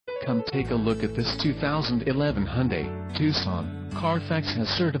Come take a look at this 2011 Hyundai Tucson. Carfax has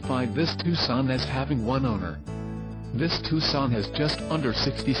certified this Tucson as having one owner. This Tucson has just under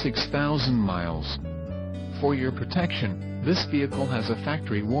 66,000 miles. For your protection, this vehicle has a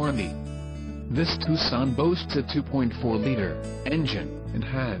factory warranty. This Tucson boasts a 2.4-liter engine and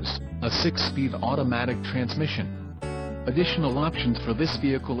has a 6-speed automatic transmission. Additional options for this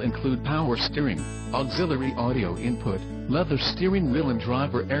vehicle include power steering, auxiliary audio input, leather steering wheel and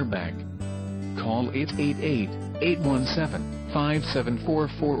driver airbag. Call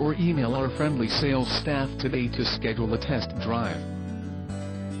 888-817-5744 or email our friendly sales staff today to schedule a test drive.